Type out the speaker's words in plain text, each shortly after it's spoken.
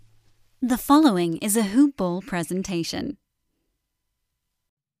The following is a Hoop Ball presentation.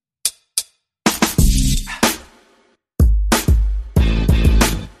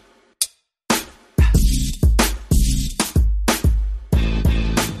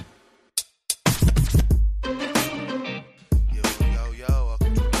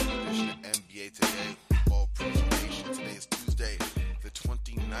 Welcome to another edition of NBA Today Hoop Ball presentation. Today is Tuesday, the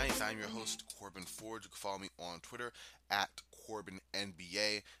 29th. I'm your host, Corbin Ford. You can follow me on Twitter at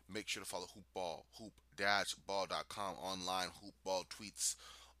CorbinNBA. Make sure to follow Hoopball, hoop-ball.com, online Hoopball tweets,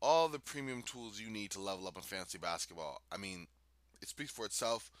 all the premium tools you need to level up in fantasy basketball. I mean, it speaks for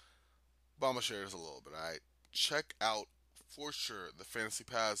itself, but I'm going to share this a little bit, alright? Check out, for sure, the fantasy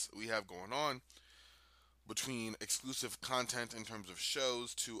pass we have going on, between exclusive content in terms of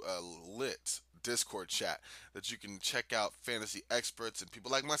shows to a lit Discord chat that you can check out fantasy experts and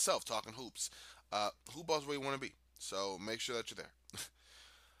people like myself talking hoops. Hoopball's where you want to be, so make sure that you're there.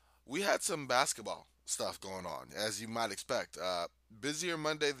 We had some basketball stuff going on, as you might expect. Busier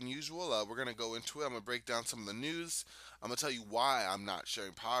Monday than usual. We're going to go into it. I'm going to break down some of the news. I'm going to tell you why I'm not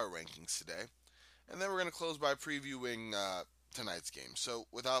sharing power rankings today. And then we're going to close by previewing tonight's game. So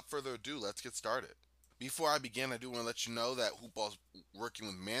without further ado, let's get started. Before I begin, I do want to let you know that Hoopball's working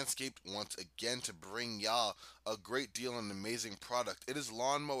with Manscaped once again to bring y'all a great deal and an amazing product. It is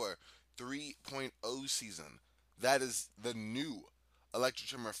Lawnmower 3.0 season. That is the new electric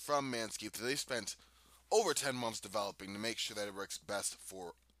trimmer from Manscaped that they spent over 10 months developing to make sure that it works best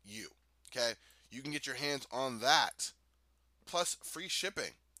for you. Okay? You can get your hands on that, plus free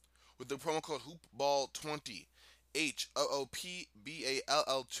shipping, with the promo code HOOPBALL20,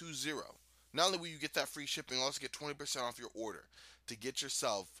 HOOPBALL20. Not only will you get that free shipping, you'll also get 20% off your order to get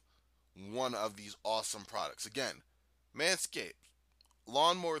yourself one of these awesome products. Again, Manscaped,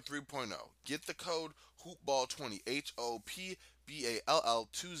 Lawnmower 3.0. Get the code HOOPBALL20, HOOPBALL20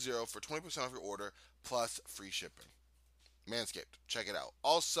 for 20% off your order plus free shipping. Manscaped, check it out.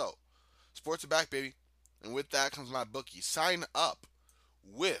 Also, sports are back, baby. And with that comes MyBookie. Sign up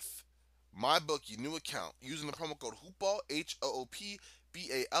with MyBookie new account using the promo code HOOPBALL,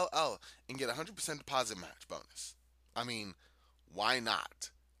 HOOPBALL, and get a 100% deposit match bonus. I mean, why not?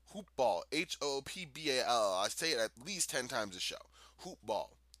 Hoopball, HOOPBALL. I say it at least 10 times a show. Hoopball,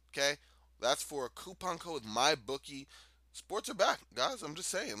 okay? That's for a coupon code MyBookie. Sports are back, guys. I'm just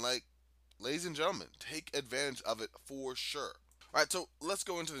saying, ladies and gentlemen, take advantage of it for sure. All right, so let's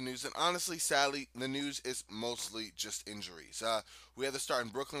go into the news. And honestly, sadly, the news is mostly just injuries. We have the start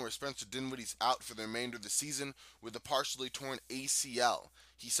in Brooklyn where Spencer Dinwiddie's out for the remainder of the season with a partially torn ACL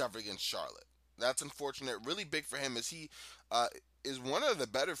he suffered against Charlotte. That's unfortunate. Really big for him as he is one of the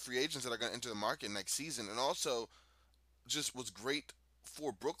better free agents that are going to enter the market next season, and also just was great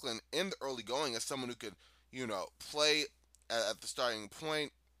for Brooklyn in the early going as someone who could, play at the starting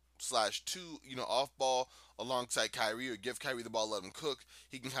point /2, off ball alongside Kyrie, or give Kyrie the ball, let him cook.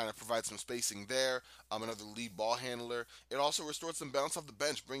 He can kind of provide some spacing there. Another lead ball handler. It also restored some balance off the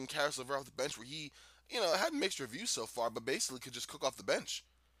bench, bringing Caris LeVert off the bench where he, had mixed reviews so far, but basically could just cook off the bench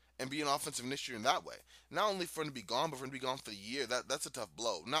and be an offensive initiator in that way. Not only for him to be gone, but for him to be gone for the year. That's a tough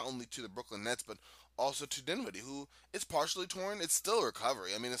blow. Not only to the Brooklyn Nets, but also to Dinwiddie, who is partially torn. It's still a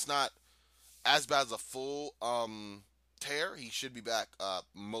recovery. I mean, it's not as bad as a full tear. He should be back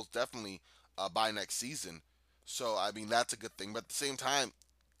most definitely by next season. So, I mean, that's a good thing. But at the same time,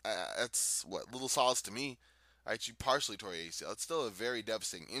 it's little solace to me. Right, you partially tore your ACL. It's still a very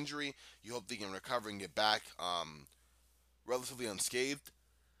devastating injury. You hope they can recover and get back relatively unscathed.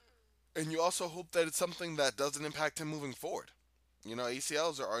 And you also hope that it's something that doesn't impact him moving forward.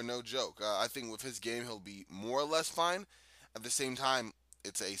 ACLs are no joke. I think with his game, he'll be more or less fine. At the same time,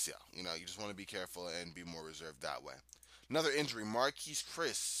 it's ACL. You just want to be careful and be more reserved that way. Another injury, Marquise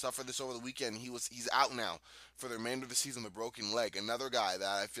Chris suffered this over the weekend. He's out now for the remainder of the season with a broken leg. Another guy that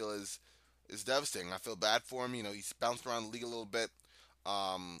I feel is devastating. I feel bad for him. He's bounced around the league a little bit.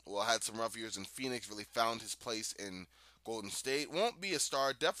 Had some rough years in Phoenix, really found his place in Golden State. Won't be a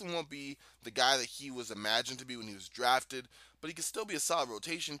star, definitely won't be the guy that he was imagined to be when he was drafted, but he can still be a solid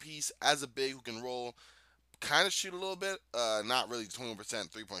rotation piece as a big who can roll, kind of shoot a little bit. Not really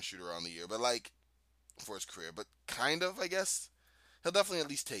 21% 3-point shooter on the year, but for his career, but kind of, I guess. He'll definitely at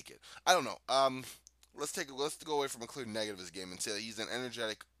least take it. I don't know. Let's go away from a clear negative of his game and say that he's an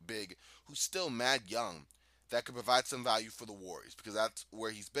energetic big who's still mad young that could provide some value for the Warriors, because that's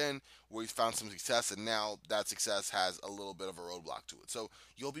where he's been, where he's found some success, and now that success has a little bit of a roadblock to it. So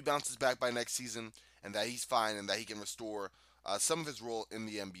you hope he bounces back by next season and that he's fine and that he can restore some of his role in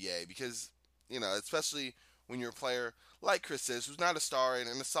the NBA, because, especially when you're a player like Chris is, who's not a star and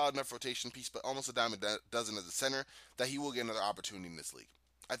a solid enough rotation piece, but almost a dime a dozen as a center, that he will get another opportunity in this league.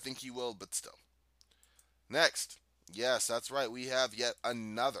 I think he will, but still. Next, yes, that's right. We have yet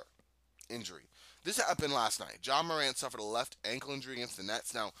another injury. This happened last night. John Morant suffered a left ankle injury against the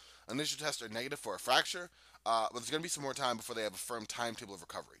Nets. Now, initial tests are negative for a fracture, but there's going to be some more time before they have a firm timetable of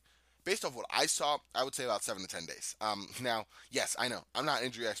recovery. Based off what I saw, I would say about 7 to 10 days. Now, yes, I know I'm not an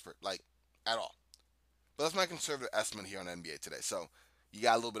injury expert, like at all, but that's my conservative estimate here on NBA Today. So you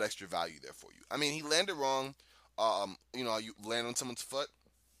got a little bit extra value there for you. I mean, he landed wrong. You land on someone's foot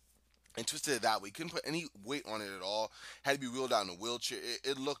and twisted it that way. Couldn't put any weight on it at all. Had to be wheeled out in a wheelchair.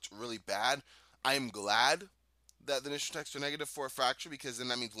 It looked really bad. I am glad that the initial tests are negative for a fracture because then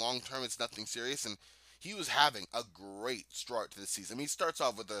that means long term it's nothing serious. And he was having a great start to the season. I mean, he starts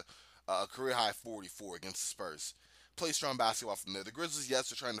off with a career high 44 against the Spurs. Play strong basketball from there. The Grizzlies,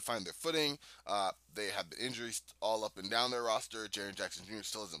 yes, are trying to find their footing. They have the injuries all up and down their roster. Jaren Jackson Jr.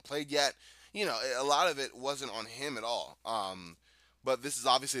 still hasn't played yet. A lot of it wasn't on him at all. But this is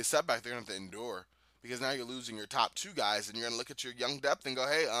obviously a setback they're going to have to endure because now you're losing your top two guys, and you're going to look at your young depth and go,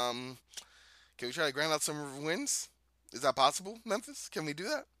 hey, can we try to grind out some wins? Is that possible, Memphis? Can we do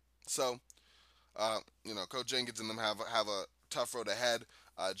that? So, Coach Jenkins and them have a tough road ahead.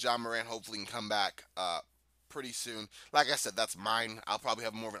 John Morant hopefully can come back pretty soon. Like I said, that's mine. I'll probably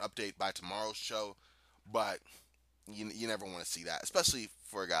have more of an update by tomorrow's show, but you never want to see that, especially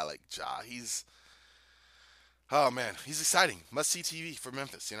for a guy like Ja. Oh man, he's exciting. Must see TV for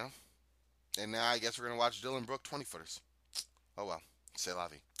Memphis, And now I guess we're gonna watch Dylan Brooke 20-footers. Oh well, say la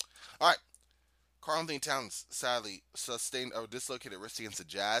vie. All right, Karl-Anthony Towns sadly sustained a dislocated wrist against the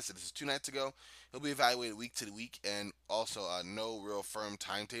Jazz. This is 2 nights ago. He'll be evaluated week to week, and also no real firm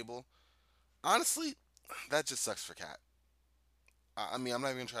timetable. Honestly, that just sucks for Cat. I mean, I'm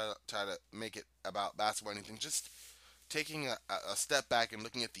not even gonna try to make it about basketball or anything. Just taking a step back and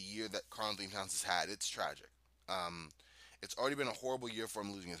looking at the year that Karl-Anthony Towns has had, it's tragic. Um, it's already been a horrible year for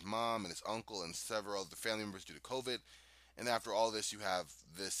him, losing his mom and his uncle and several other family members due to COVID. And after all this, you have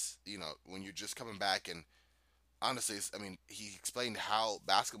this, when you're just coming back. And honestly, he explained how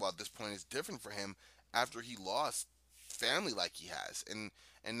basketball at this point is different for him after he lost family like he has. And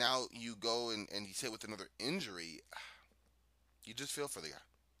now you go and he's hit with another injury. You just feel for the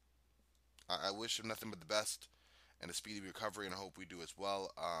guy. I wish him nothing but the best and a speedy recovery, and I hope we do as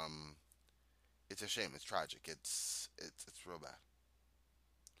well. It's a shame. It's tragic. It's real bad.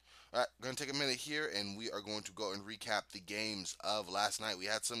 All right, going to take a minute here, and we are going to go and recap the games of last night. We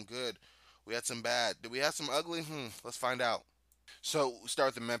had some good. We had some bad. Did we have some ugly? Let's find out. So we start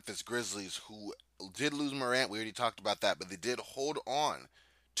with the Memphis Grizzlies, who did lose Morant. We already talked about that, but they did hold on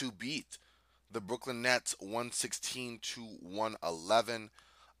to beat the Brooklyn Nets 116 to 111.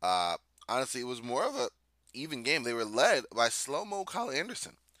 Honestly, it was more of a even game. They were led by slow-mo Kyle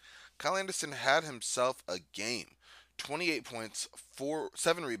Anderson. Kyle Anderson had himself a game. 28 points,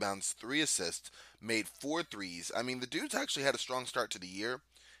 7 rebounds, 3 assists, made 4 threes. I mean, the dude's actually had a strong start to the year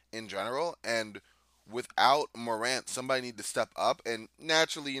in general, and without Morant, somebody need to step up. And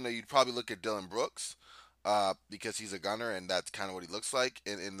naturally, you'd probably look at Dylan Brooks because he's a gunner, and that's kind of what he looks like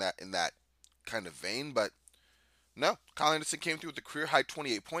in that kind of vein. But no, Kyle Anderson came through with a career-high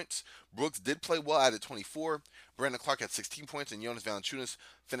 28 points. Brooks did play well at 24. Brandon Clark had 16 points, and Jonas Valanciunas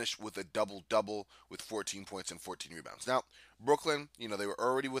finished with a double-double with 14 points and 14 rebounds. Now, Brooklyn, they were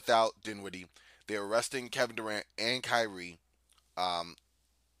already without Dinwiddie. They were resting Kevin Durant and Kyrie. And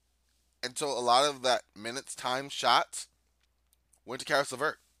so a lot of that minutes, time, shots went to Caris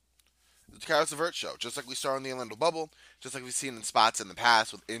LeVert. The Caris LeVert show, just like we saw in the Orlando bubble, just like we've seen in spots in the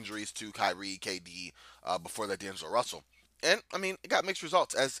past with injuries to Kyrie, KD, before that D'Angelo Russell. And, it got mixed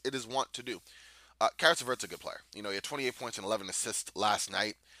results, as it is wont to do. Caris LeVert's a good player. He had 28 points and 11 assists last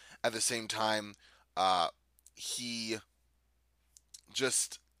night. At the same time, he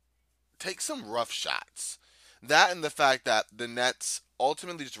just takes some rough shots. That and the fact that the Nets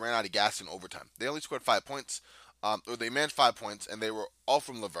ultimately just ran out of gas in overtime. They only scored 5 points, or they managed 5 points, and they were all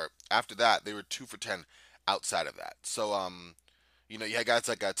from LeVert. After that, they were 2 for 10 outside of that. So, you had guys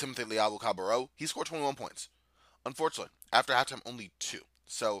like Timothy Liabo-Cabarro. He scored 21 points. Unfortunately, after halftime, only 2.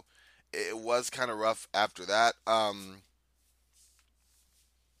 So, it was kind of rough after that. I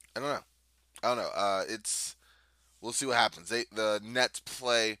don't know. We'll see what happens. The Nets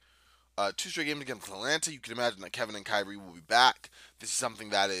play 2 straight games against Atlanta. You can imagine that Kevin and Kyrie will be back. This is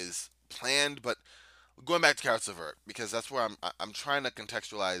something that is planned, but going back to Caris LeVert, because that's where I'm trying to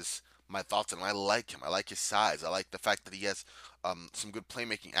contextualize my thoughts on him. I like him. I like his size. I like the fact that he has some good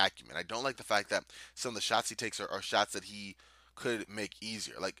playmaking acumen. I don't like the fact that some of the shots he takes are shots that he could make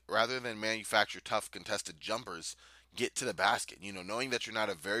easier. Like, rather than manufacture tough contested jumpers, get to the basket. Knowing that you're not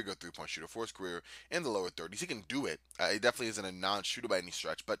a very good three-point shooter for his career in the lower 30s, he can do it. It definitely isn't a non-shooter by any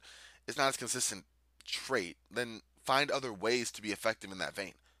stretch, but it's not as consistent trait. Then find other ways to be effective in that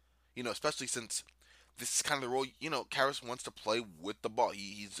vein. Especially since this is kind of the role. Caris wants to play with the ball.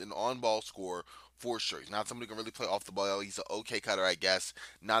 He's an on-ball scorer for sure. He's not somebody who can really play off the ball. He's an okay cutter, I guess.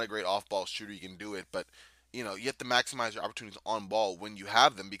 Not a great off-ball shooter. You can do it, but you have to maximize your opportunities on ball when you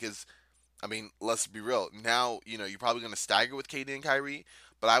have them because let's be real. Now, you're probably going to stagger with KD and Kyrie,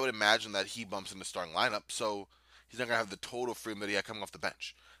 but I would imagine that he bumps in the starting lineup, so he's not going to have the total freedom that he had coming off the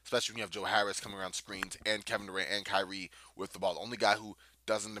bench. Especially when you have Joe Harris coming around screens and Kevin Durant and Kyrie with the ball. The only guy who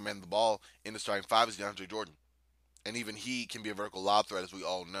doesn't demand the ball in the starting five is DeAndre Jordan. And even he can be a vertical lob threat, as we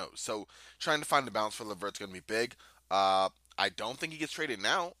all know. So trying to find the balance for LeVert's going to be big. I don't think he gets traded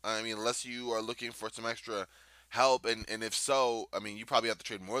now. Unless you are looking for some extra help, and if so, you probably have to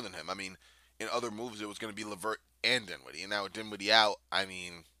trade more than him. In other moves, it was going to be LeVert and Dinwiddie, and now with Dinwiddie out,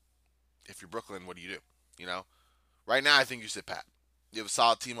 if you're Brooklyn, what do? Right now, I think you sit pat. You have a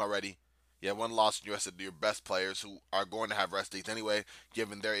solid team already. You have one loss, and you rested your best players who are going to have rest days anyway,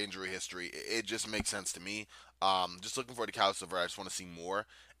 given their injury history. It just makes sense to me. Just looking forward to Caris LeVert. I just want to see more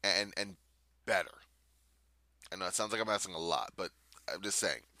and better. I know it sounds like I'm asking a lot, but I'm just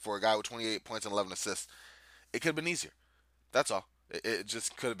saying, for a guy with 28 points and 11 assists, it could have been easier. That's all. It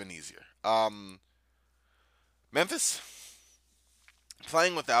just could have been easier. Memphis,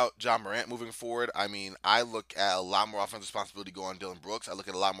 playing without John Morant moving forward, I look at a lot more offensive responsibility to go on Dillon Brooks. I look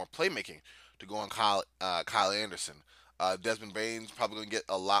at a lot more playmaking to go on Kyle Anderson. Desmond Bane's probably going to get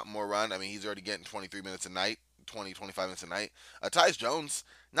a lot more run. He's already getting 23 minutes a night, 25 minutes a night. Tyus Jones,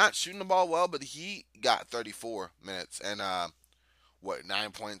 not shooting the ball well, but he got 34 minutes and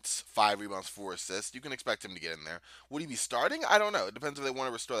 9 points, 5 rebounds, 4 assists. You can expect him to get in there. Would he be starting? I don't know. It depends if they want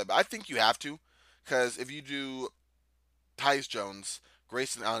to restore that. But I think you have to, because if you do Tyus Jones,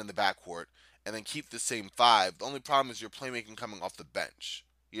 Grayson Allen in the backcourt, and then keep the same 5, the only problem is your playmaking coming off the bench.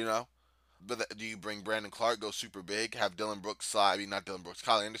 But do you bring Brandon Clark, go super big, have Dillon Brooks slide? Not Dillon Brooks,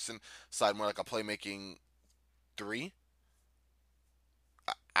 Kyle Anderson slide more like a playmaking 3?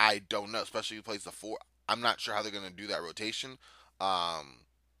 I don't know, especially if he plays the 4. I'm not sure how they're going to do that rotation.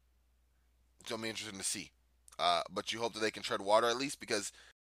 It's going to be interesting to see. But you hope that they can tread water at least because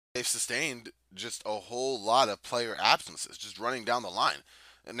they've sustained just a whole lot of player absences, just running down the line.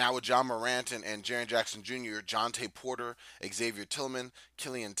 And now with John Morant and Jaren Jackson Jr., Jonte Porter, Xavier Tillman,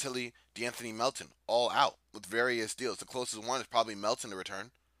 Killian Tilly, DeAnthony Melton, all out with various deals. The closest one is probably Melton to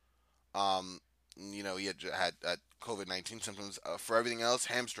return. He had COVID-19 symptoms. For everything else,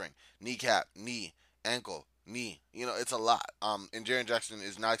 hamstring, kneecap, knee, ankle, knee. It's a lot. And Jaren Jackson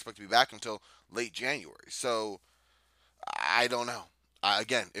is not expected to be back until late January. So I don't know.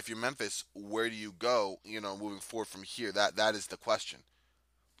 Again, if you're Memphis, where do you go? Moving forward from here, that is the question.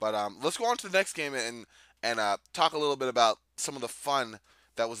 But let's go on to the next game and talk a little bit about some of the fun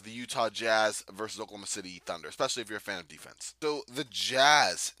that was the Utah Jazz versus Oklahoma City Thunder, especially if you're a fan of defense. So the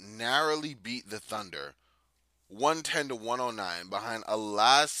Jazz narrowly beat the Thunder 110 to 109 behind a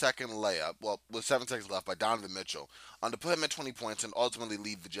last-second layup, with 7 seconds left, by Donovan Mitchell, to put him at 20 points and ultimately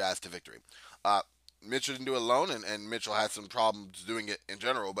lead the Jazz to victory. Mitchell didn't do it alone, and Mitchell had some problems doing it in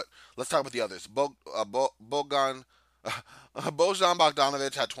general, but let's talk about the others. Bojan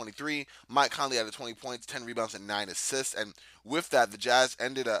Bogdanovic had 23. Mike Conley had 20 points, 10 rebounds, and 9 assists. And with that, the Jazz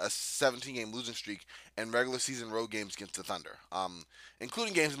ended a 17-game losing streak in regular season road games against the Thunder,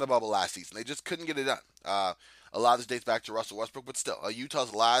 including games in the bubble last season. They just couldn't get it done. A lot of this dates back to Russell Westbrook, but still,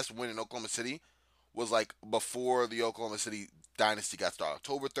 Utah's last win in Oklahoma City was before the Oklahoma City dynasty got started,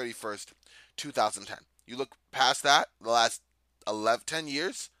 October 31st, 2010. You look past that, the last 10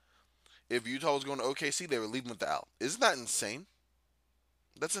 years, if Utah was going to OKC, they were leaving with the L. Isn't that insane?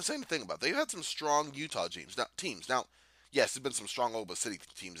 That's insane to think about. They've had some strong Utah teams. Now, yes, there's been some strong Oklahoma City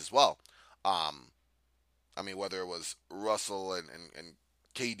teams as well. Whether it was Russell and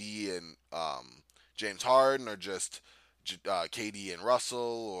KD and James Harden, or just KD and Russell,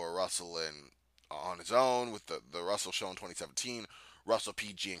 or Russell and on his own with the Russell show in 2017. Russell,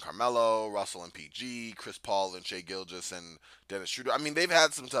 PG, and Carmelo, Russell and PG, Chris Paul and Shai Gilgeous and Dennis Schroeder. They've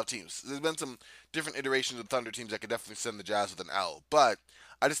had some tough teams. There's been some different iterations of Thunder teams that could definitely send the Jazz with an L. But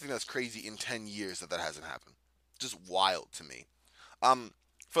I just think that's crazy in 10 years that hasn't happened. Just wild to me.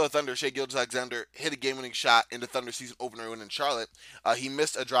 For the Thunder, Shai Gilgeous-Alexander hit a game-winning shot in the Thunder season opener win in Charlotte. He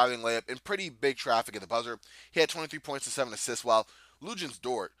missed a driving layup in pretty big traffic at the buzzer. He had 23 points and 7 assists, while Luguentz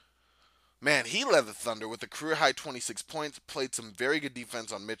Dort, man, he led the Thunder with a career-high 26 points, played some very good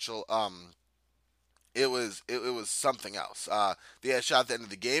defense on Mitchell, it was something else. They had a shot at the end of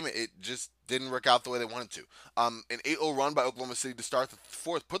the game. It just didn't work out the way they wanted to. An 8-0 run by Oklahoma City to start the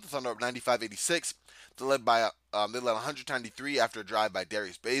fourth put the Thunder up 95-86. They led 193 after a drive by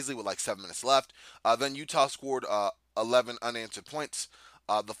Darius Baisley with like 7 minutes left. Then Utah scored 11 unanswered points.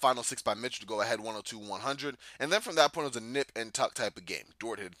 The final six by Mitchell to go ahead 102-100. And then from that point, it was a nip and tuck type of game.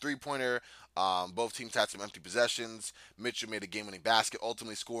 Dort hit a three-pointer. Both teams had some empty possessions. Mitchell made a game-winning basket,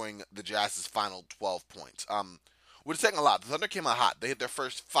 ultimately scoring the Jazz's final 12 points. We're saying a lot. The Thunder came out hot. They hit their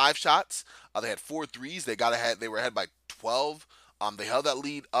first 5 shots. They had 4 threes. They got ahead. They were ahead by 12. They held that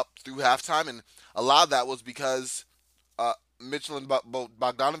lead up through halftime, and a lot of that was because Mitchell and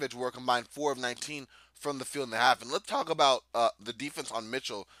Bogdanovich were combined 4 of 19 from the field in the half. And let's talk about the defense on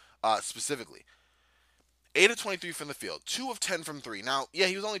Mitchell specifically. 8 of 23 from the field, 2 of 10 from 3. Now, yeah,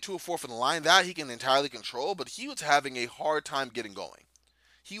 he was only 2 of 4 from the line. That he can entirely control, but he was having a hard time getting going.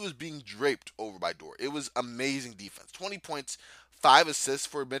 He was being draped over by Dort. It was amazing defense. 20 points, 5 assists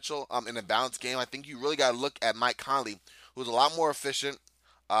for Mitchell in a balanced game. I think you really got to look at Mike Conley, who was a lot more efficient.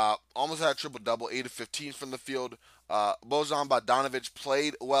 Almost had a triple-double, 8 of 15 from the field. Bojan Bogdanovic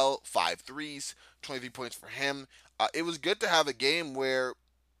played well, 5 threes, 23 points for him. It was good to have a game where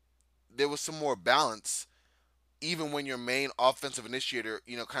there was some more balance, even when your main offensive initiator,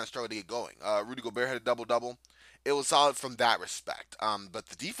 kind of started to get going. Rudy Gobert had a double-double. It was solid from that respect. But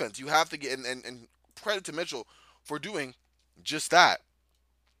the defense, you have to get, and credit to Mitchell for doing just that.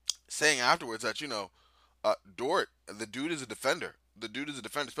 Saying afterwards that, Dort, the dude is a defender. The dude is a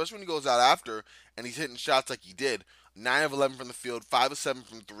defender, especially when he goes out after and he's hitting shots like he did. 9 of 11 from the field, 5 of 7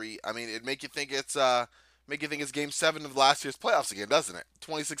 from 3. I mean, it make you think it's Game 7 of last year's playoffs again, doesn't it?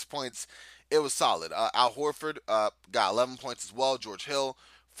 26 points. It was solid. Al Horford got 11 points as well. George Hill,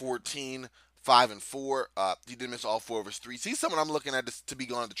 14, 5 and 4. He did miss all 4 of his threes. He's someone I'm looking at to be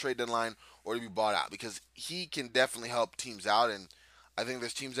going to the trade deadline or to be bought out because he can definitely help teams out, and I think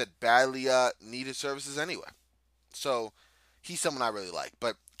there's teams that badly need his services anyway. So he's someone I really like,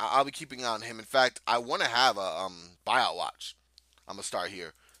 but I'll be keeping an eye on him. In fact, I want to have a buyout watch. I'm gonna start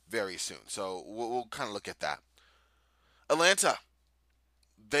here very soon, so we'll kind of look at that. Atlanta,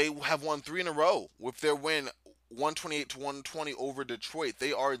 they have won 3 in a row with their win 128-120 over Detroit.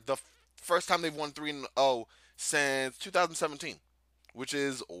 They are the first time they've won 3-0 since 2017, which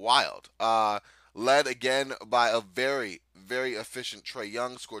is wild. Led again by a very, very efficient Trae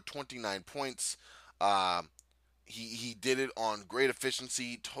Young, scored 29 points. He did it on great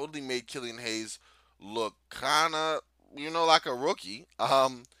efficiency, totally made Killian Hayes look kind of, like a rookie,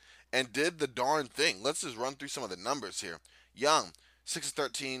 and did the darn thing. Let's just run through some of the numbers here. Young, 6 of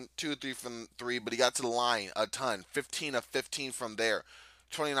 13, 2 of 3 from 3, but he got to the line a ton. 15 of 15 from there.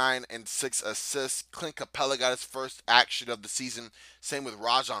 29 and 6 assists. Clint Capella got his first action of the season. Same with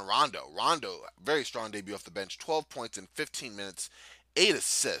Rajon Rondo. Rondo, very strong debut off the bench. 12 points in 15 minutes. 8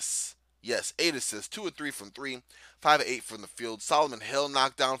 assists. Yes, 8 assists. 2 of 3 from 3. 5 of 8 from the field. Solomon Hill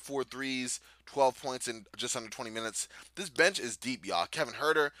knocked down 4 threes. 12 points in just under 20 minutes. This bench is deep, y'all. Kevin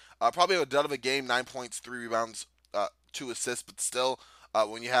Huerter, probably a dud of a game. 9 points, 3 rebounds, 2 assists. But still,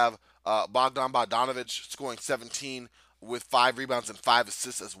 when you have Bogdan Bogdanovic scoring 17 with 5 rebounds and 5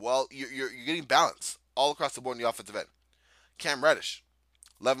 assists as well, you're getting balance all across the board in the offensive end. Cam Reddish,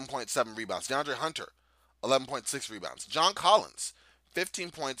 11.7 rebounds. DeAndre Hunter, 11.6 rebounds. John Collins,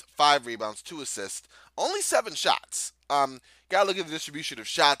 15 points, 5 rebounds, 2 assists, only 7 shots. Gotta look at the distribution of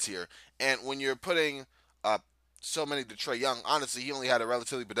shots here. And when you're putting so many to Trae Young, honestly, he only had a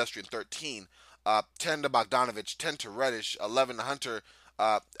relatively pedestrian 13. 10 to Bogdanovic, 10 to Reddish, 11 to Hunter.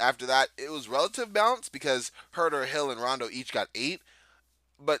 After that, it was relative balance because Huerter, Hill, and Rondo each got 8.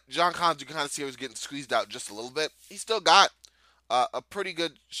 But John Collins, you can kind of see he was getting squeezed out just a little bit. He still got a pretty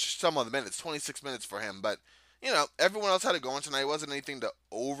good sum of the minutes, 26 minutes for him. But, everyone else had it going tonight. It wasn't anything to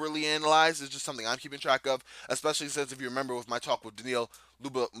overly analyze. It's just something I'm keeping track of, especially since, if you remember, with my talk with Daniil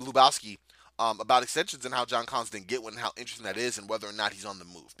Lubowski about extensions and how John Collins didn't get one and how interesting that is and whether or not he's on the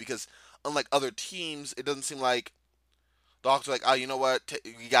move. Because unlike other teams, it doesn't seem like the Hawks are like, oh, you know what?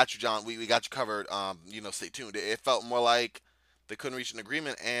 We got you, John. We got you covered. Stay tuned. It felt more like they couldn't reach an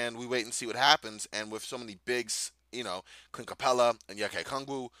agreement, and we wait and see what happens. And with so many bigs, Clint Capella and Yake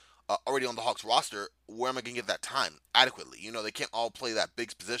Kungwu already on the Hawks roster, where am I going to get that time adequately? They can't all play that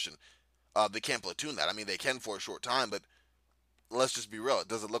bigs position. They can't platoon that. I mean, they can for a short time, but let's just be real.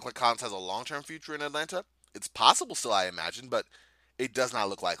 Does it look like Collins has a long-term future in Atlanta? It's possible still, I imagine, but it does not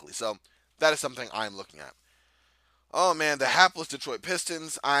look likely. So that is something I'm looking at. Oh, man, the hapless Detroit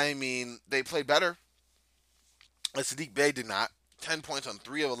Pistons. I mean, they played better. Saddiq Bey did not. 10 points on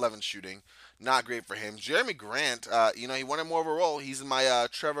 3 of 11 shooting. Not great for him. Jeremy Grant, he wanted more of a role. He's in my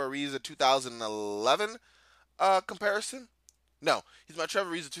Trevor Ariza 2011 comparison. No, he's my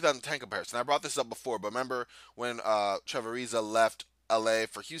Trevor Ariza 2010 comparison. I brought this up before, but remember when Trevor Ariza left LA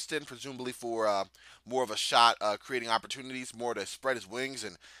for Houston, presumably for more of a shot, creating opportunities, more to spread his wings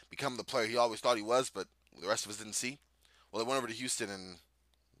and become the player he always thought he was, but the rest of us didn't see. Well, he went over to Houston and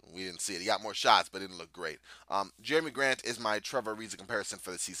we didn't see it. He got more shots, but it didn't look great. Jeremy Grant is my Trevor Ariza comparison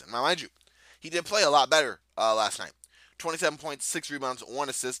for the season. Now, mind you, he did play a lot better last night. 27 points, 6 rebounds, 1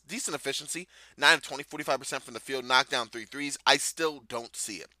 assist, decent efficiency, 9 of 20, 45% from the field, knocked down 3 threes. I still don't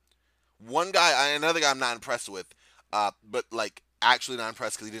see it. Another guy I'm not impressed with, but like actually not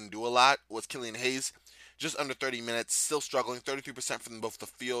impressed because he didn't do a lot, was Killian Hayes. Just under 30 minutes, still struggling, 33% from both the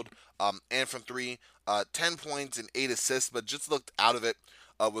field and from 3. 10 points and 8 assists, but just looked out of it.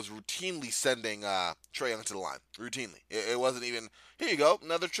 Was routinely sending Trae Young to the line. Routinely. It wasn't even, here you go,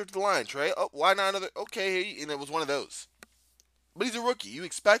 another trip to the line, Trae. Oh, why not another? Okay, and it was one of those. But he's a rookie. You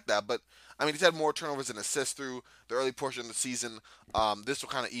expect that. But, I mean, he's had more turnovers and assists through the early portion of the season. This will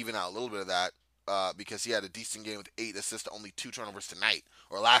kind of even out a little bit of that because he had a decent game with 8 assists to only 2 turnovers tonight,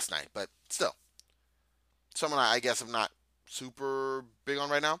 or last night. But still, someone I guess I'm not super big on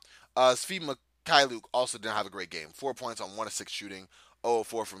right now. Svi Mikhailuk also didn't have a great game. 4 points on 1 of 6 shooting, 0 of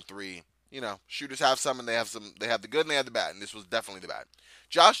 4 from 3. Shooters have some and they have some. They have the good and they have the bad, and this was definitely the bad.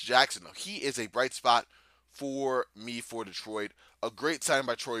 Josh Jackson, though, he is a bright spot for me for Detroit. A great sign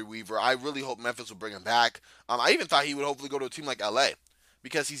by Troy Weaver. I really hope Memphis will bring him back. I even thought he would hopefully go to a team like LA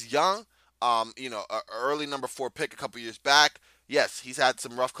because he's young. Early number 4 pick a couple years back. Yes, he's had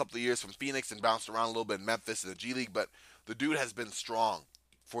some rough couple of years from Phoenix and bounced around a little bit in Memphis and the G League, but the dude has been strong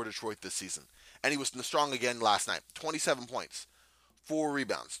for Detroit this season. And he was strong again last night. 27 points, 4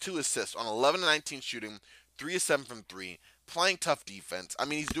 rebounds, 2 assists on 11 to 19 shooting, 3 of 7 from 3, playing tough defense. I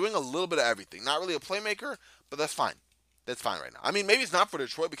mean, he's doing a little bit of everything. Not really a playmaker, but that's fine. That's fine right now. I mean, maybe it's not for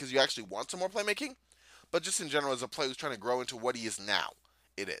Detroit because you actually want some more playmaking, but just in general, as a player who's trying to grow into what he is now,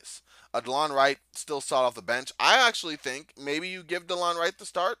 it is. DeLon Wright still solid off the bench. I actually think maybe you give DeLon Wright the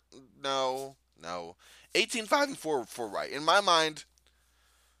start. No. 18, 5, and 4 for Wright. In my mind,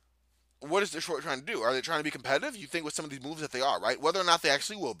 what is Detroit trying to do? Are they trying to be competitive? You think with some of these moves that they are, right? Whether or not they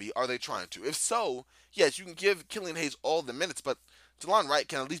actually will be, are they trying to? If so, yes, you can give Killian Hayes all the minutes, but DeLon Wright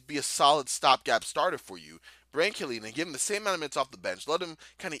can at least be a solid stopgap starter for you. Bring Killian and give him the same amount of minutes off the bench. Let him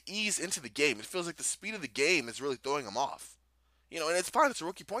kind of ease into the game. It feels like the speed of the game is really throwing him off. And it's fine. It's a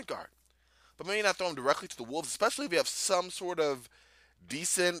rookie point guard. But maybe not throw him directly to the Wolves, especially if you have some sort of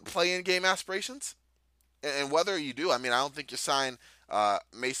decent play-in game aspirations. And whether you do, I mean, I don't think you sign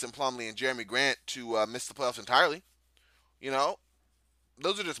Mason Plumlee and Jeremy Grant to miss the playoffs entirely.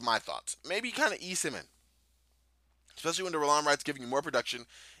 Those are just my thoughts. Maybe you kind of ease him in, especially when DeLon Wright's giving you more production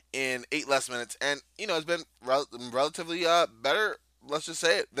in 8 less minutes. And, it's been relatively better, let's just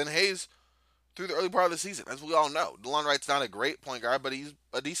say it, than Hayes through the early part of the season. As we all know, DeLon Wright's not a great point guard, but he's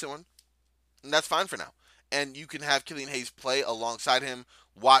a decent one. And that's fine for now. And you can have Killian Hayes play alongside him,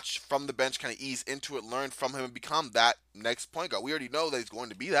 watch from the bench, kind of ease into it, learn from him, and become that next point guard. We already know that he's going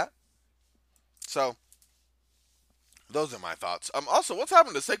to be that. So, those are my thoughts. Also, what's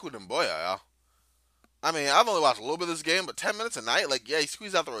happened to Sekou Doumbouya, y'all? I mean, I've only watched a little bit of this game, but 10 minutes a night, he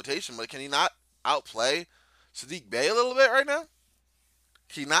squeezed out the rotation, but can he not outplay Saddiq Bey a little bit right now?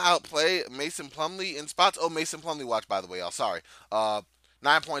 Can he not outplay Mason Plumlee in spots? Oh, Mason Plumlee watch, by the way, y'all. Sorry.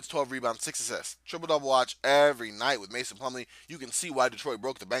 9 points, 12 rebounds, 6 assists. Triple-double watch every night with Mason Plumlee. You can see why Detroit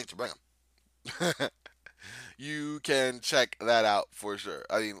broke the bank to bring him. You can check that out for sure.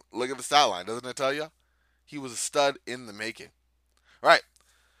 I mean, look at the stat line. Doesn't it tell you? He was a stud in the making. All right.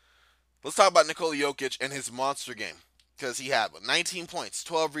 Let's talk about Nikola Jokic and his monster game. Because he had 19 points,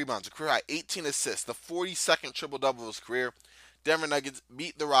 12 rebounds, a career high, 18 assists, the 42nd triple-double of his career. Denver Nuggets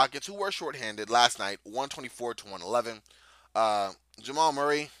beat the Rockets, who were shorthanded last night, 124 to 111. Jamal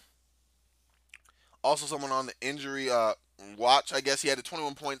Murray, also someone on the injury watch, I guess. He had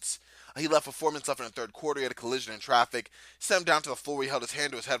 21 points. He left with 4 minutes left in the third quarter. He had a collision in traffic. Sent him down to the floor. He held his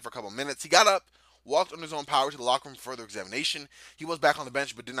hand to his head for a couple minutes. He got up, walked on his own power to the locker room for further examination. He was back on the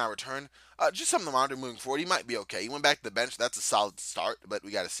bench but did not return. Just something to monitor moving forward. He might be okay. He went back to the bench. That's a solid start, but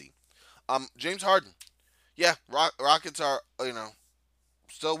we got to see. James Harden. Yeah, Rockets are,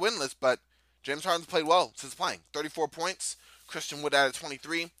 still winless, but James Harden's played well since playing. 34 points. Christian Wood added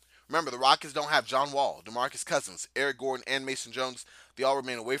 23. Remember, the Rockets don't have John Wall, DeMarcus Cousins, Eric Gordon, and Mason Jones. They all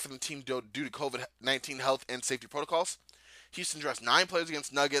remain away from the team due to COVID-19 health and safety protocols. Houston dressed 9 players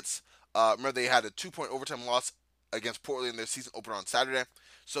against Nuggets. Remember, they had a 2-point overtime loss against Portland in their season opener on Saturday.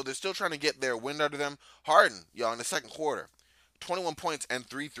 So they're still trying to get their wind under them. Harden, in the second quarter, 21 points and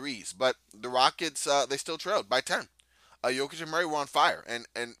 3 threes. But the Rockets, they still trailed by 10. Jokic and Murray were on fire, and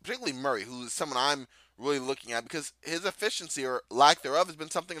particularly Murray, who is someone I'm really looking at because his efficiency or lack thereof has been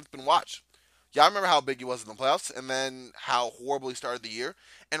something that's been watched. Yeah, I remember how big he was in the playoffs, and then how horrible he started the year.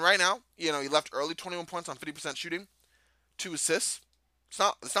 And right now, he left early, 21 points on 50% shooting, 2 assists. It's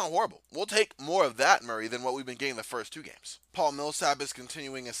not horrible. We'll take more of that, Murray, than what we've been getting the first 2 games. Paul Millsap is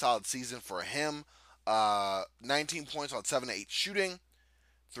continuing a solid season for him. 19 points on 7 to 8 shooting,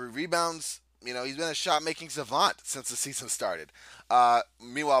 3 rebounds. He's been a shot-making savant since the season started.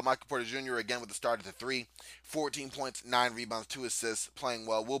 Meanwhile, Michael Porter Jr. again with the start at the 3. 14 points, 9 rebounds, 2 assists, playing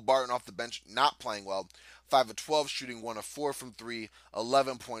well. Will Barton off the bench, not playing well. 5 of 12, shooting 1 of 4 from 3.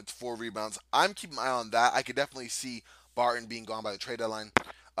 11 points, 4 rebounds. I'm keeping my eye on that. I could definitely see Barton being gone by the trade deadline.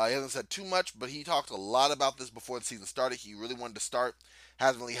 He hasn't said too much, but he talked a lot about this before the season started. He really wanted to start.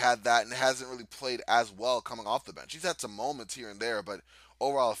 Hasn't really had that, and hasn't really played as well coming off the bench. He's had some moments here and there, but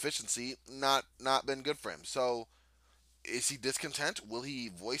overall efficiency not been good for him. So is he discontent? Will he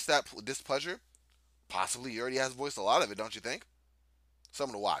voice that displeasure? Possibly. He already has voiced a lot of it, don't you think?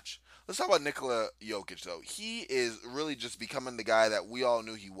 Someone to watch. Let's talk about Nikola Jokic, though. He is really just becoming the guy that we all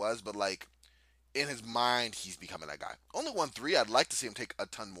knew he was, but in his mind, he's becoming that guy. Only won 3. I'd like to see him take a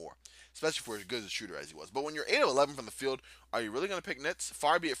ton more, especially for as good a shooter as he was. But when you're 8 of 11 from the field, are you really going to pick nits?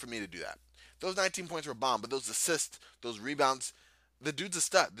 Far be it for me to do that. Those 19 points were a bomb, but those assists, those rebounds, the dude's a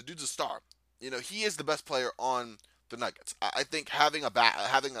stud. The dude's a star. He is the best player on the Nuggets. I think having a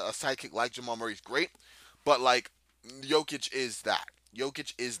sidekick like Jamal Murray is great, but Jokic is that.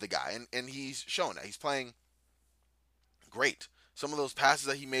 Jokic is the guy, and he's showing that. He's playing great. Some of those passes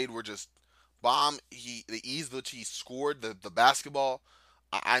that he made were just bomb. The ease which he scored the basketball.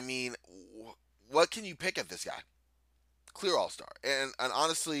 I mean, what can you pick at this guy? Clear all-star. And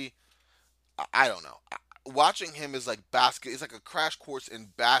honestly, I don't know. Watching him is like it's like a crash course in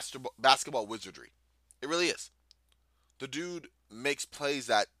basketball wizardry. It really is. The dude makes plays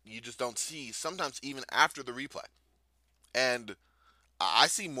that you just don't see sometimes even after the replay. And I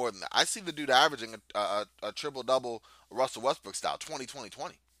see more than that. I see the dude averaging a triple-double Russell Westbrook style,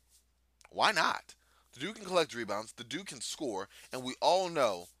 20-20-20. Why not? The dude can collect rebounds, the dude can score, and we all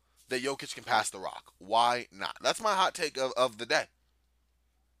know that Jokic can pass the rock. Why not? That's my hot take of the day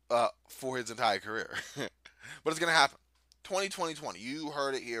for his entire career. But it's going to happen. 20-20-20. You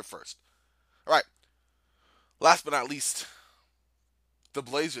heard it here first. All right. Last but not least, the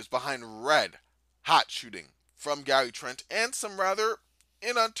Blazers behind red hot shooting from Gary Trent and some rather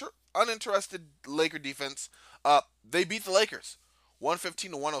uninterested Laker defense. They beat the Lakers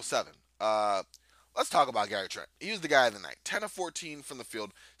 115-107. Let's talk about Gary Trent. He was the guy of the night. 10 of 14 from the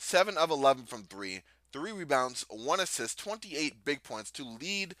field, 7 of 11 from 3, 3 rebounds, 1 assist, 28 big points to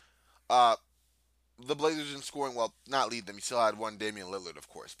lead the Blazers in scoring. Well, not lead them. He still had one Damian Lillard, of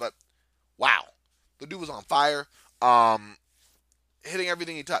course. But, wow. The dude was on fire. Hitting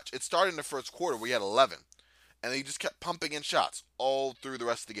everything he touched. It started in the first quarter where he had 11. And he just kept pumping in shots all through the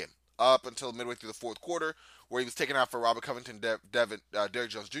rest of the game. Up until midway through the fourth quarter where he was taken out for Robert Covington, Derrick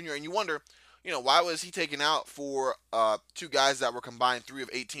Jones Jr. And you wonder, why was he taken out for 2 guys that were combined 3 of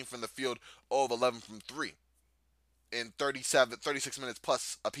 18 from the field, 0 of 11 from 3 in 36 minutes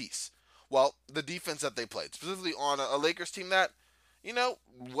plus apiece? Well, the defense that they played, specifically on a Lakers team that,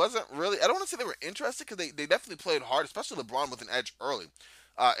 wasn't really, I don't want to say they were interested because they definitely played hard, especially LeBron with an edge early.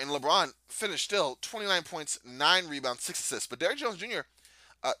 And LeBron finished still 29 points, 9 rebounds, 6 assists. But Derrick Jones Jr.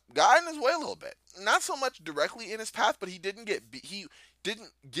 Got in his way a little bit. Not so much directly in his path, but he didn't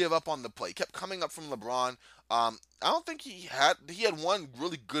give up on the play. He kept coming up from LeBron. I don't think he had one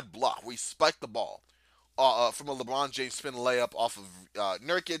really good block where he spiked the ball from a LeBron James spin layup off of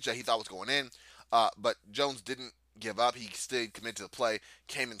Nurkic that he thought was going in. But Jones didn't give up. He stayed committed to the play,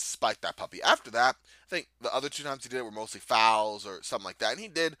 came and spiked that puppy. After that, I think the other 2 times he did it were mostly fouls or something like that. And he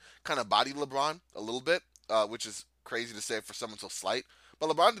did kind of body LeBron a little bit, which is crazy to say for someone so slight. But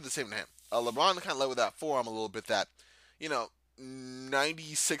LeBron did the same to him. LeBron kind of led with that forearm a little bit that,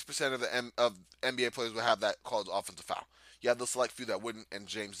 96% of NBA players would have that called offensive foul. You have the select few that wouldn't, and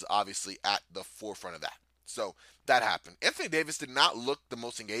James is obviously at the forefront of that. So that happened. Anthony Davis did not look the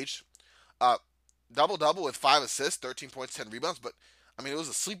most engaged. Double-double with 5 assists, 13 points, 10 rebounds. But, it was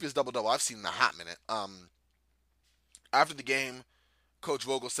the sleepiest double-double I've seen in a hot minute. After the game, Coach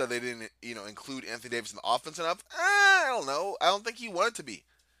Vogel said they didn't, include Anthony Davis in the offense enough. I don't know. I don't think he wanted to be.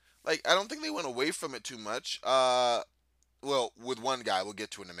 I don't think they went away from it too much. Well, with one guy, we'll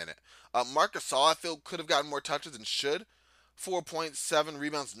get to in a minute. Marc Gasol, I feel, could have gotten more touches and should. 4.7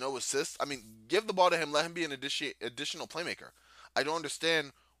 rebounds, no assists. Give the ball to him. Let him be an additional playmaker. I don't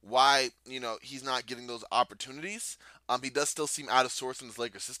understand why, he's not getting those opportunities. He does still seem out of sorts in this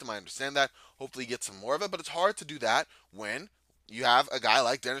Lakers system. I understand that. Hopefully he gets some more of it, but it's hard to do that when you have a guy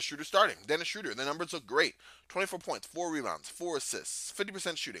like Dennis Schroeder starting. Dennis Schroeder, the numbers look great. 24 points, 4 rebounds, 4 assists,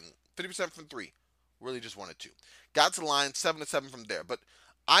 50% shooting, 50% from 3. Really just wanted to. Got to the line, 7-7 from there. But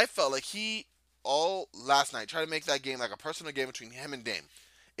I felt like he, all last night, tried to make that game like a personal game between him and Dame.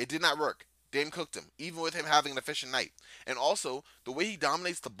 It did not work. Dame cooked him, even with him having an efficient night. And also, the way he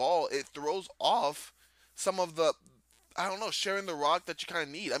dominates the ball, it throws off some of the, I don't know, sharing the rock that you kind of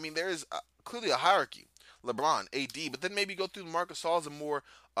need. I mean, there is clearly a hierarchy. LeBron, AD, but then maybe go through Marc Gasol as a more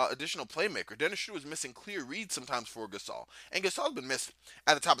additional playmaker. Dennis Schroeder was missing clear reads sometimes for Gasol. And Gasol's been missed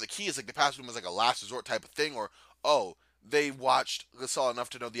at the top of the key. It's like the pass to him was like a last resort type of thing, or, oh, they watched Gasol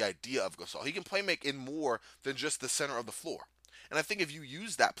enough to know the idea of Gasol. He can play make in more than just the center of the floor. And I think if you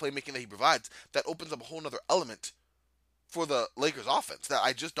use that playmaking that he provides, that opens up a whole other element for the Lakers offense that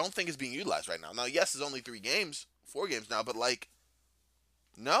I just don't think is being utilized right now. Now, yes, it's only 4 games now, but like,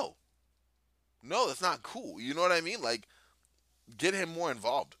 no. No, that's not cool. You know what I mean? Like, get him more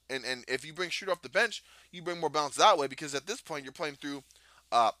involved. And if you bring Shooter off the bench, you bring more balance that way because at this point you're playing through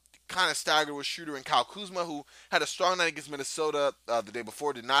uh, kind of staggered with Shooter and Kyle Kuzma, who had a strong night against Minnesota the day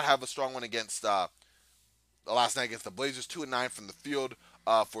before, did not have a strong one against last night against the Blazers. 2 and 9 from the field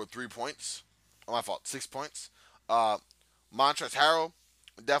for 3 points. Oh, my fault, 6 points. Montrezl Harrell,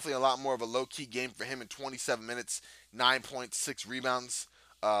 definitely a lot more of a low-key game for him in 27 minutes, 9 points, 6 rebounds.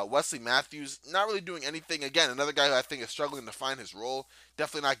 Wesley Matthews, not really doing anything. Again, another guy who I think is struggling to find his role.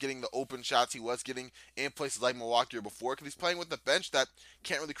 Definitely not getting the open shots he was getting in places like Milwaukee or before because he's playing with the bench that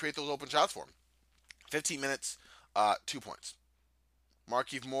can't really create those open shots for him. 15 minutes, 2 points.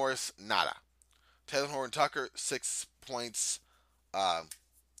 Markieff Morris, nada. Taylor Horton Tucker, 6 points,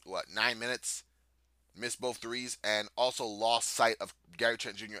 9 minutes. Missed both threes and also lost sight of Gary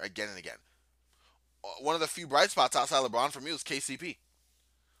Trent Jr. again and again. One of the few bright spots outside LeBron for me was KCP.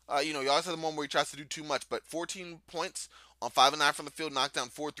 You always have the moment where he tries to do too much, but 14 points on 5 and 9 from the field, knocked down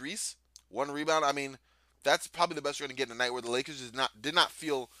 4 threes, 1 rebound. I mean, that's probably the best you're going to get in a night where the Lakers did not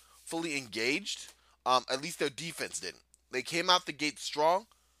feel fully engaged. At least their defense didn't. They came out the gate strong,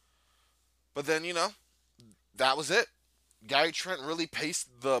 but then, that was it. Gary Trent really paced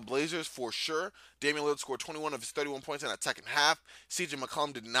the Blazers for sure. Damian Lillard scored 21 of his 31 points in that second half. CJ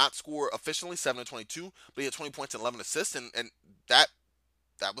McCollum did not score efficiently, 7 of 22, but he had 20 points and 11 assists, and that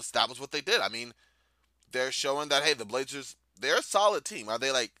was what they did. I mean, they're showing that, hey, the Blazers, they're a solid team. Are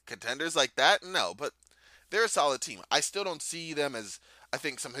they like contenders like that? No, but they're a solid team. I still don't see them as, I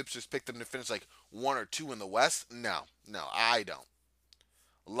think some hipsters picked them to finish like 1 or 2 in the West. No, I don't.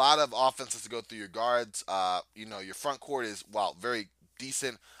 A lot of offenses to go through your guards. Your front court is, very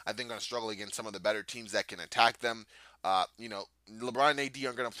decent. I think going to struggle against some of the better teams that can attack them. LeBron and AD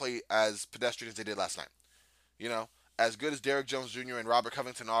aren't going to play as pedestrian as they did last night. As good as Derrick Jones Jr. and Robert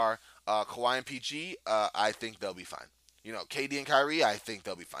Covington are, Kawhi and PG, I think they'll be fine. KD and Kyrie, I think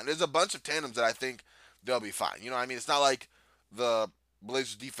they'll be fine. There's a bunch of tandems that I think they'll be fine. It's not like the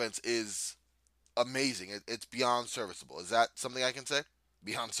Blazers defense is amazing. It's beyond serviceable. Is that something I can say?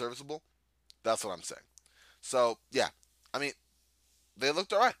 Beyond serviceable? That's what I'm saying. So, yeah. I mean, they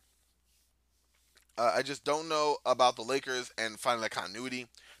looked all right. I just don't know about the Lakers and finding that continuity.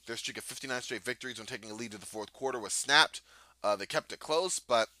 Their streak of 59 straight victories when taking a lead to the fourth quarter was snapped. They kept it close,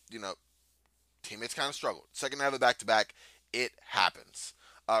 but, teammates kind of struggled. Second half of the back-to-back, it happens.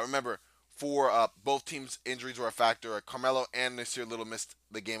 Remember, for both teams, injuries were a factor. Carmelo and Nasir Little missed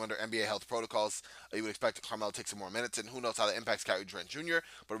the game under NBA health protocols. You would expect Carmelo to take some more minutes, and who knows how that impacts Gary Trent Jr.,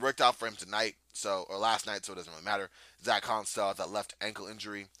 but it worked out for him tonight, or last night, so it doesn't really matter. Zach Collins still has that left ankle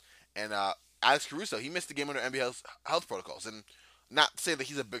injury. And Alex Caruso, he missed the game under NBA health protocols. And not to say that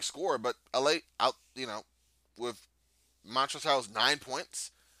he's a big scorer, but LA out, with Montrezl Harrell's 9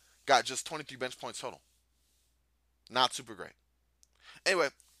 points, got just 23 bench points total. Not super great. Anyway,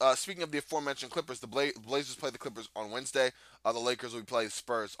 speaking of the aforementioned Clippers, the Blazers play the Clippers on Wednesday. The Lakers will be playing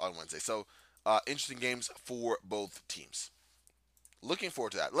Spurs on Wednesday. So, interesting games for both teams. Looking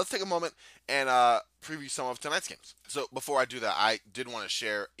forward to that. Let's take a moment and preview some of tonight's games. So, before I do that, I did want to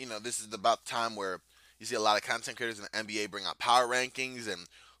share, this is about the time where you see a lot of content creators in the NBA bring out power rankings and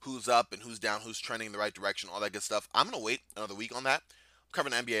who's up and who's down, who's trending in the right direction, all that good stuff. I'm going to wait another week on that. I'm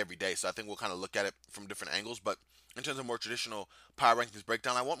covering the NBA every day, so I think we'll kind of look at it from different angles. But in terms of more traditional power rankings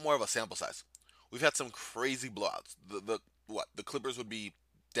breakdown, I want more of a sample size. We've had some crazy blowouts. The Clippers would be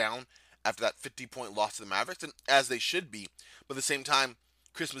down after that 50-point loss to the Mavericks, and as they should be. But at the same time,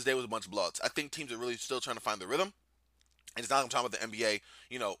 Christmas Day was a bunch of blowouts. I think teams are really still trying to find the rhythm. And it's not like I'm talking about the NBA,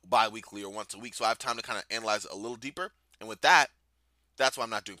 bi-weekly or once a week. So I have time to kind of analyze it a little deeper. And with that, That's why I'm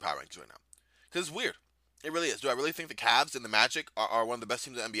not doing power rankings right now. Because it's weird. It really is. Do I really think the Cavs and the Magic are one of the best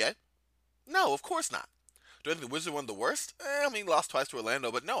teams in the NBA? No, of course not. Do I think the Wizards are one of the worst? I mean, lost twice to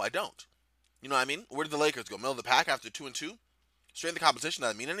Orlando, but no, I don't. You know what I mean? Where did the Lakers go? Middle of the pack after 2-2? Strength of competition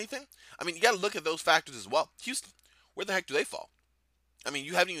doesn't mean anything? I mean, you got to look at those factors as well. Houston, where the heck do they fall? I mean,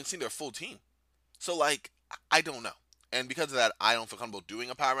 you haven't even seen their full team. So, like, I don't know. And because of that, I don't feel comfortable doing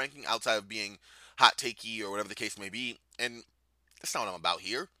a power ranking outside of being hot takey or whatever the case may be. And that's not what I'm about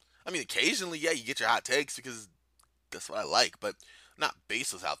here. I mean, occasionally, yeah, you get your hot takes because that's what I like, but I'm not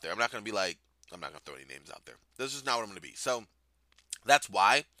baseless out there. I'm not going to be like, I'm not going to throw any names out there. That's just not what I'm going to be. So that's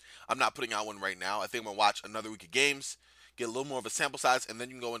why I'm not putting out one right now. I think I'm going to watch another week of games, get a little more of a sample size, and then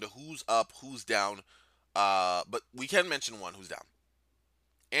you can go into who's up, who's down. But we can mention one who's down.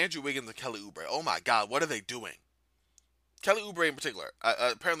 Andrew Wiggins and Kelly Oubre. Oh my God, what are they doing? Kelly Oubre in particular.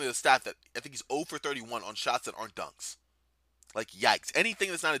 Apparently the stat that I think he's 0 for 31 on shots that aren't dunks. Like, yikes. Anything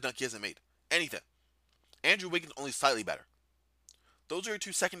that's not a dunk he hasn't made. Anything. Andrew Wiggins only slightly better. Those are your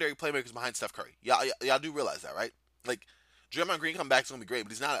two secondary playmakers behind Steph Curry. Y'all do realize that, right? Like, Draymond Green come back is going to be great,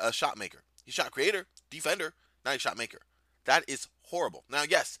 but he's not a shot maker. He's a shot creator, defender, not a shot maker. That is horrible. Now,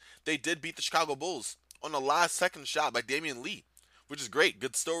 yes, they did beat the Chicago Bulls on the last second shot by Damian Lee, which is great.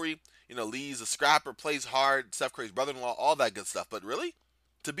 Good story. You know, Lee's a scrapper, plays hard, Steph Curry's brother-in-law, all that good stuff. But really?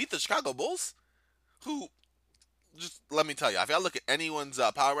 To beat the Chicago Bulls? Who, just let me tell you, if I look at anyone's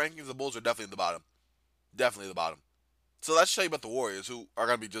power rankings, the Bulls are definitely at the bottom. Definitely the bottom. So let's show you about the Warriors, who are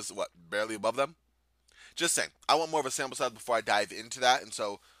going to be just, barely above them? Just saying. I want more of a sample size before I dive into that, and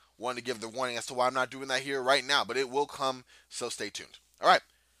so wanted to give the warning as to why I'm not doing that here right now, but it will come, so stay tuned. All right.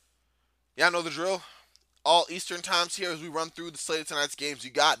 Yeah, I know the drill. All Eastern times here as we run through the slate of tonight's games.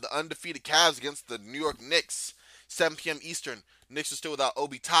 You got the undefeated Cavs against the New York Knicks, 7 p.m. Eastern. Knicks are still without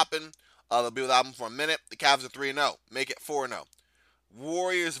Obi Toppin. They'll be without him for a minute. The Cavs are 3-0. Make it 4-0.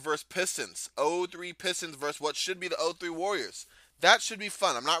 Warriors versus Pistons. 0-3 Pistons versus what should be the 0-3 Warriors. That should be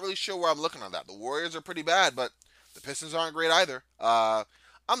fun. I'm not really sure where I'm looking on that. The Warriors are pretty bad, but the Pistons aren't great either.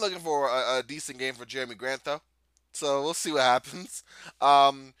 I'm looking for a decent game for Jeremy Grant, though. So we'll see what happens.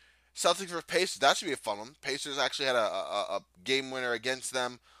 Celtics versus Pacers. That should be a fun one. Pacers actually had a game winner against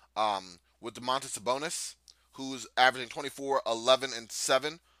them with Domantas Sabonis, who's averaging 24, 11, and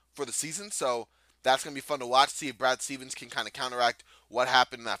 7 for the season. So that's going to be fun to watch. See if Brad Stevens can kind of counteract what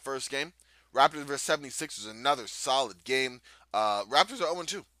happened in that first game. Raptors versus 76ers, another solid game. Raptors are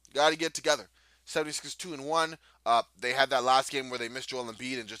 0-2. Got to get together. 76ers 2-1. They had that last game where they missed Joel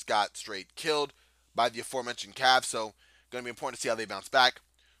Embiid and just got straight killed by the aforementioned Cavs. So going to be important to see how they bounce back.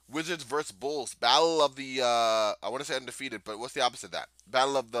 Wizards versus Bulls. Battle of the, I want to say undefeated, but what's the opposite of that?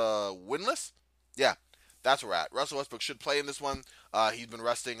 Battle of the winless? Yeah, that's where we're at. Russell Westbrook should play in this one. He's been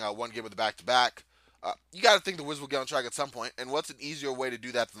resting one game of the back-to-back. You got to think the Wizards will get on track at some point, and what's an easier way to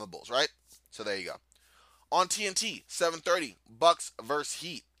do that than the Bulls, right? So there you go. On TNT, 7:30, Bucks versus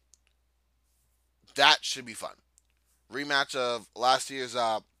Heat. That should be fun. Rematch of last year's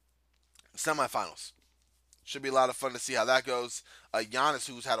semifinals. Should be a lot of fun to see how that goes. Giannis,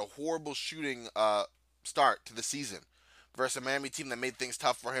 who's had a horrible shooting start to the season, versus a Miami team that made things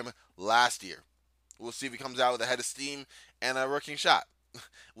tough for him last year. We'll see if he comes out with a head of steam and a working shot.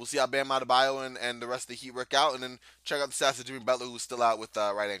 We'll see how Bam Adebayo and the rest of the Heat work out, and then check out the stats of Jimmy Butler, who's still out with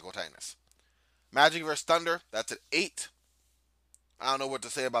right ankle tightness. Magic versus Thunder, that's at 8. I don't know what to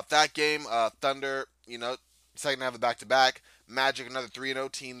say about that game. Thunder, second half of back-to-back. Magic, another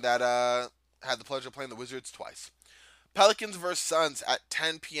 3-0 team that had the pleasure of playing the Wizards twice. Pelicans versus Suns at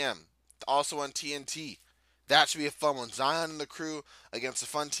 10 p.m. Also on TNT. That should be a fun one. Zion and the crew against a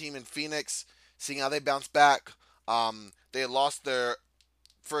fun team in Phoenix. Seeing how they bounce back. They had lost their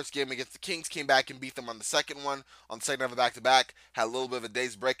first game against the Kings, came back and beat them on the second one. On the second half of back-to-back, had a little bit of a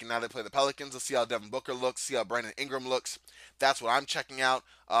day's break, and now they play the Pelicans. Let's see how Devin Booker looks, see how Brandon Ingram looks. That's what I'm checking out.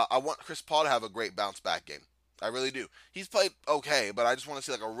 I want Chris Paul to have a great bounce-back game. I really do. He's played okay, but I just want to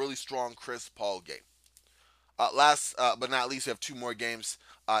see like a really strong Chris Paul game. Last but not least, we have two more games.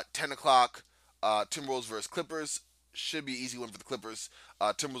 10 o'clock, Timberwolves versus Clippers. Should be an easy win for the Clippers.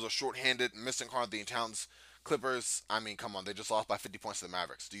 Timberwolves are shorthanded, missing Karl-Anthony Towns. Clippers, I mean, come on, they just lost by 50 points to the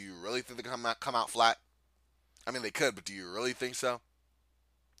Mavericks. Do you really think they can come out flat? I mean, they could, but do you really think so?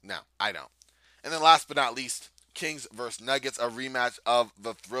 No, I don't. And then last but not least, Kings versus Nuggets, a rematch of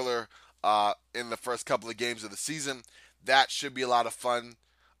the thriller in the first couple of games of the season. That should be a lot of fun.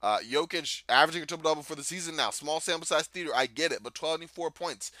 Jokic averaging a triple-double for the season now. Small sample size theater, I get it, but 24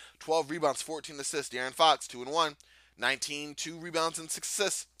 points, 12 rebounds, 14 assists. De'Aaron Fox, 2-1, 19, 2 rebounds, and 6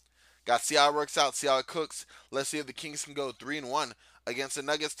 assists. Got to see how it works out, see how it cooks. Let's see if the Kings can go 3-1 against a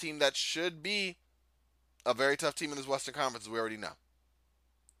Nuggets team that should be a very tough team in this Western Conference, as we already know.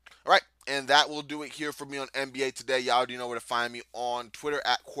 All right, and that will do it here for me on NBA Today. Y'all already know where to find me on Twitter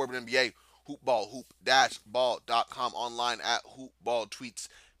at CorbinNBA, hoopball, hoop-ball.com, online at hoopball tweets.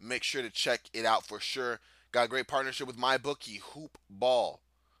 Make sure to check it out for sure. Got a great partnership with MyBookie, Hoopball.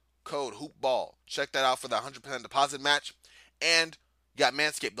 Code HoopBall. Check that out for the 100% deposit match. And you got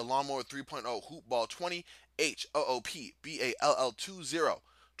Manscaped, the Lawnmower 3.0 HoopBall 20, HOOPBALL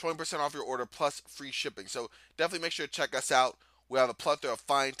 20. 20% off your order plus free shipping. So definitely make sure to check us out. We have a plethora of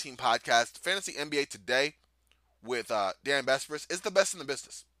fine team podcasts. Fantasy NBA Today with Dan Besbris is the best in the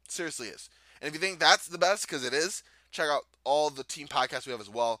business. Seriously is. And if you think that's the best, because it is, check out all the team podcasts we have as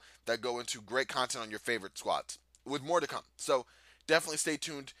well that go into great content on your favorite squads, with more to come. So definitely stay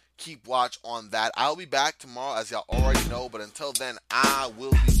tuned. Keep watch on that. I'll be back tomorrow, as y'all already know. But until then, I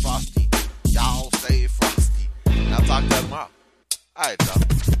will be frosty. Y'all stay frosty. And I'll talk to you tomorrow. All right, y'all.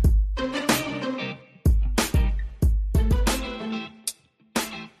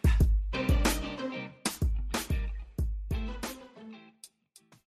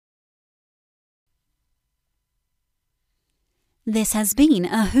 This has been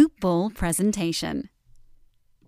a Hoop Ball presentation.